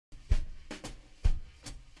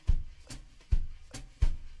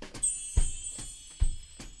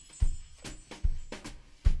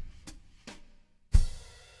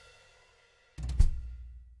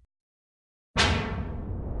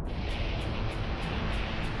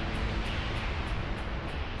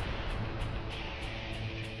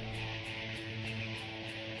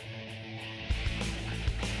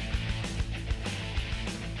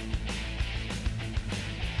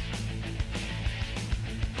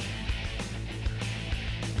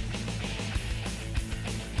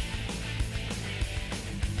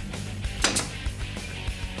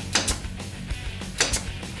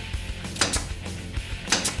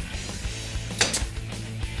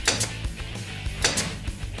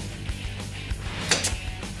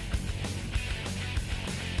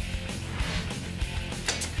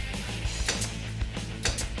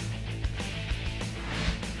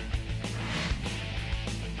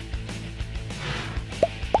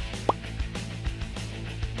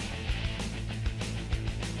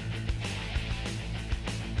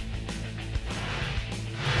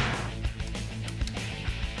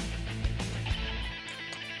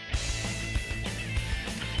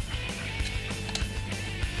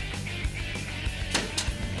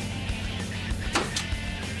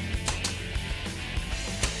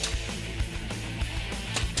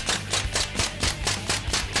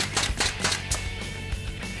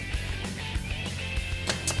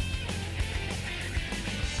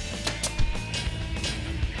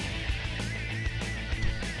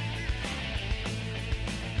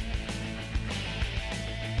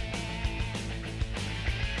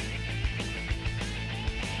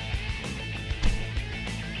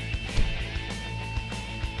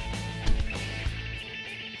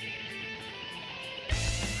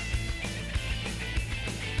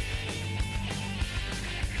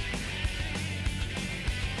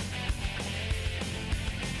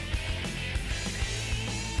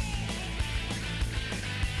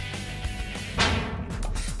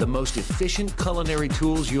the most efficient culinary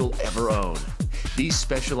tools you'll ever own. These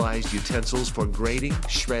specialized utensils for grating,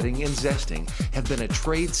 shredding, and zesting have been a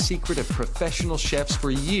trade secret of professional chefs for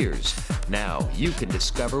years. Now you can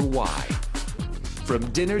discover why. From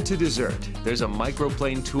dinner to dessert, there's a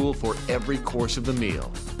microplane tool for every course of the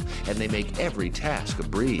meal, and they make every task a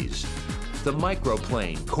breeze. The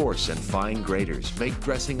microplane coarse and fine graters make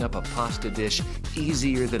dressing up a pasta dish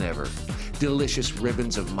easier than ever. Delicious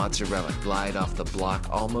ribbons of mozzarella glide off the block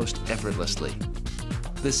almost effortlessly.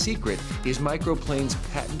 The secret is Microplane's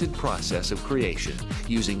patented process of creation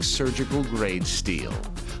using surgical grade steel.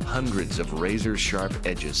 Hundreds of razor-sharp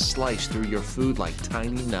edges slice through your food like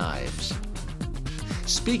tiny knives.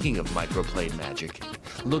 Speaking of microplane magic,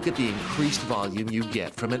 look at the increased volume you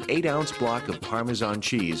get from an 8-ounce block of Parmesan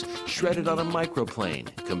cheese shredded on a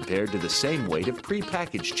microplane compared to the same weight of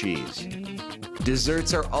prepackaged cheese.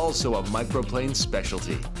 Desserts are also a microplane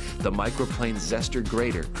specialty. The microplane zester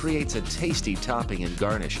grater creates a tasty topping and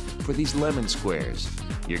garnish for these lemon squares.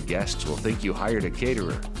 Your guests will think you hired a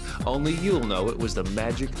caterer. Only you'll know it was the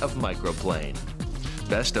magic of microplane.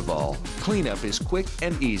 Best of all, cleanup is quick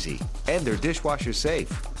and easy, and they're dishwasher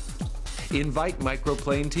safe. Invite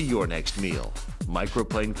Microplane to your next meal.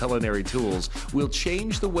 Microplane culinary tools will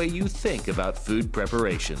change the way you think about food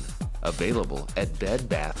preparation. Available at Bed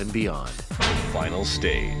Bath & Beyond. Final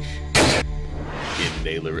stage in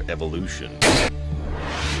nailer evolution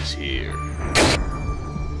is here.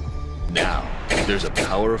 Now, there's a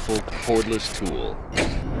powerful cordless tool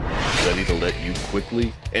ready to let you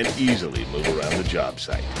quickly and easily move around the job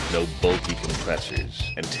site. No bulky compressors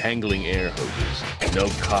and tangling air hoses. No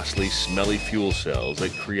costly, smelly fuel cells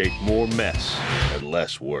that create more mess and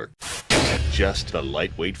less work. Just the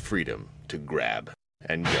lightweight freedom to grab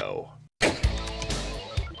and go.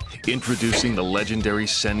 Introducing the legendary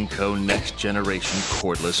Senco Next Generation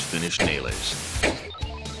Cordless Finish Nailers.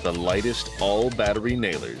 The lightest all-battery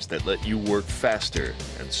nailers that let you work faster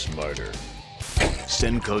and smarter.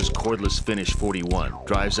 Senco's Cordless Finish 41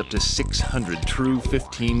 drives up to 600 true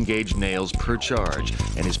 15-gauge nails per charge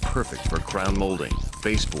and is perfect for crown molding,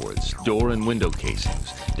 baseboards, door and window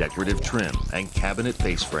casings, decorative trim, and cabinet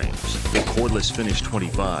face frames. The Cordless Finish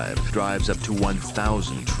 25 drives up to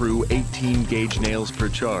 1,000 true 18-gauge nails per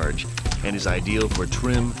charge and is ideal for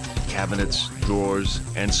trim, cabinets, drawers,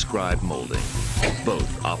 and scribe molding.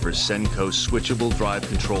 Both offer Senco's switchable drive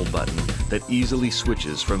control button that easily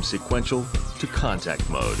switches from sequential to contact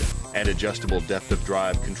mode, and adjustable depth of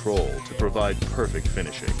drive control to provide perfect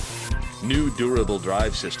finishing. New durable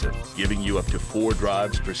drive system, giving you up to 4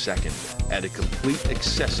 drives per second, and a complete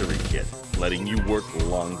accessory kit, letting you work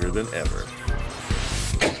longer than ever.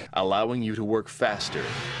 Allowing you to work faster,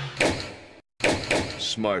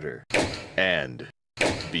 smarter, and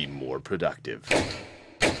be more productive.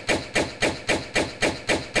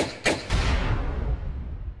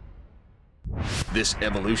 This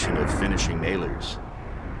evolution of finishing nailers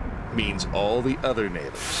means all the other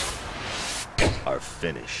nailers are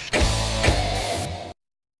finished.